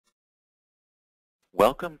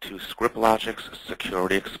Welcome to ScriptLogic's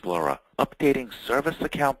Security Explorer, updating service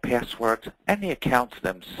account passwords and the accounts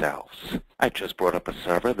themselves. I just brought up a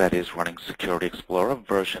server that is running Security Explorer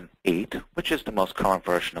version 8, which is the most current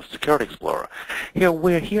version of Security Explorer.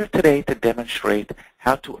 We're here today to demonstrate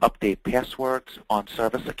how to update passwords on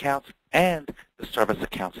service accounts and the service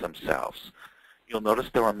accounts themselves. You'll notice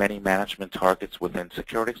there are many management targets within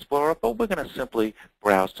Security Explorer, but we're going to simply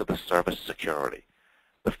browse to the service security.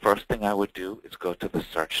 The first thing I would do is go to the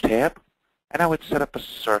Search tab, and I would set up a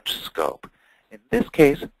search scope. In this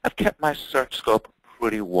case, I've kept my search scope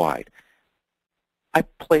pretty wide. I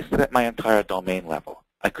placed it at my entire domain level.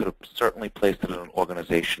 I could have certainly placed it at an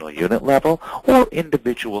organizational unit level, or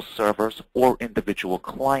individual servers, or individual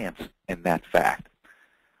clients in that fact.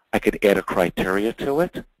 I could add a criteria to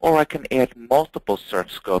it, or I can add multiple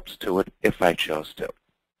search scopes to it if I chose to.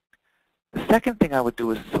 The second thing I would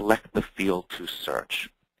do is select the field to search.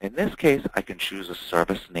 In this case, I can choose a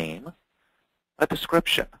service name, a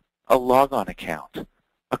description, a logon account,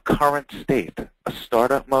 a current state, a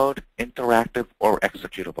startup mode, interactive, or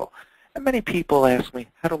executable. And many people ask me,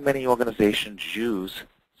 how do many organizations use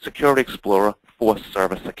Security Explorer for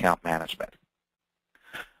service account management?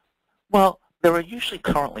 Well, there are usually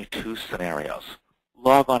currently two scenarios.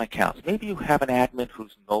 Log-on accounts. Maybe you have an admin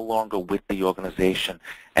who's no longer with the organization,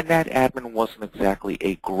 and that admin wasn't exactly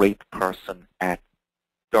a great person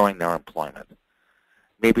during their employment.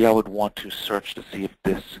 Maybe I would want to search to see if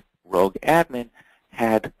this rogue admin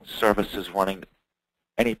had services running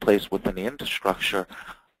any place within the infrastructure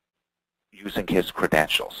using his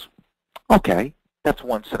credentials. Okay, that's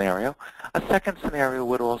one scenario. A second scenario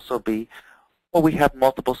would also be, well, we have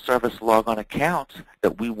multiple service log-on accounts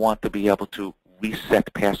that we want to be able to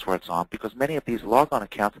reset passwords on because many of these log-on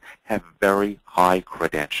accounts have very high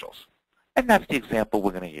credentials. And that's the example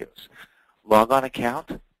we're going to use. Log-on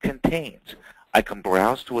account contains. I can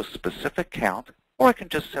browse to a specific account, or I can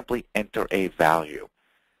just simply enter a value.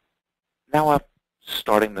 Now I'm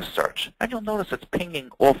starting the search. And you'll notice it's pinging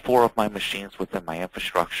all 4 of my machines within my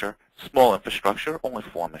infrastructure. Small infrastructure, only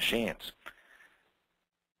 4 machines.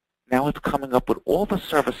 Now it's coming up with all the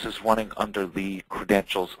services running under the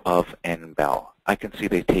credentials of NBEL. I can see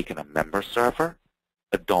they've taken a member server,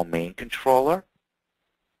 a domain controller,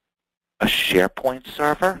 a SharePoint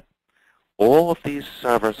server. All of these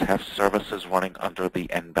servers have services running under the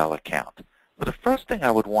NBEL account. So the first thing I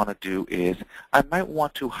would want to do is I might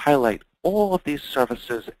want to highlight all of these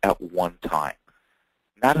services at one time.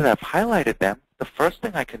 Now that I've highlighted them, the first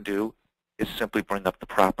thing I can do is simply bring up the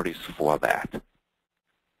properties for that.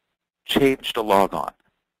 Change the logon.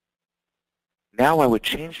 Now I would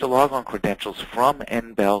change the logon credentials from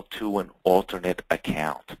NBEL to an alternate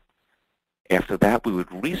account. After that, we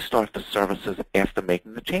would restart the services after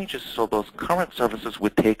making the changes, so those current services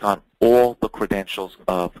would take on all the credentials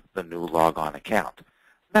of the new logon account.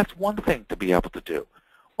 That's one thing to be able to do.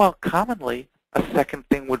 Well, commonly, a second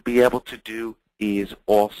thing would be able to do is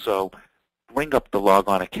also bring up the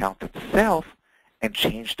logon account itself and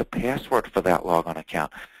change the password for that logon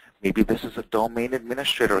account. Maybe this is a domain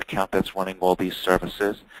administrator account that's running all these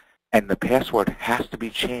services, and the password has to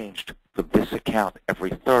be changed for this account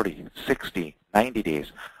every 30, 60, 90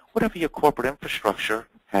 days, whatever your corporate infrastructure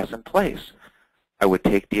has in place. I would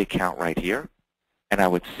take the account right here, and I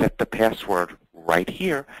would set the password right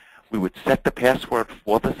here. We would set the password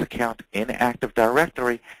for this account in Active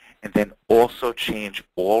Directory, and then also change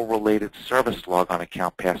all related service logon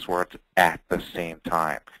account passwords at the same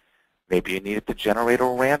time. Maybe you needed to generate a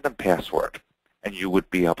random password, and you would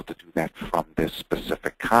be able to do that from this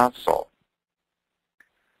specific console.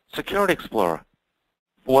 Security Explorer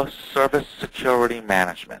for service security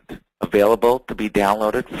management, available to be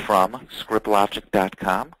downloaded from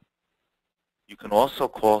scriptlogic.com. You can also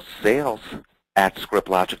call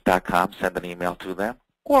sales@scriptlogic.com, send an email to them,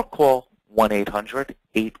 or call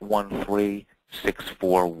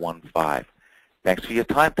 1-800-813-6415. Thanks for your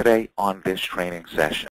time today on this training session.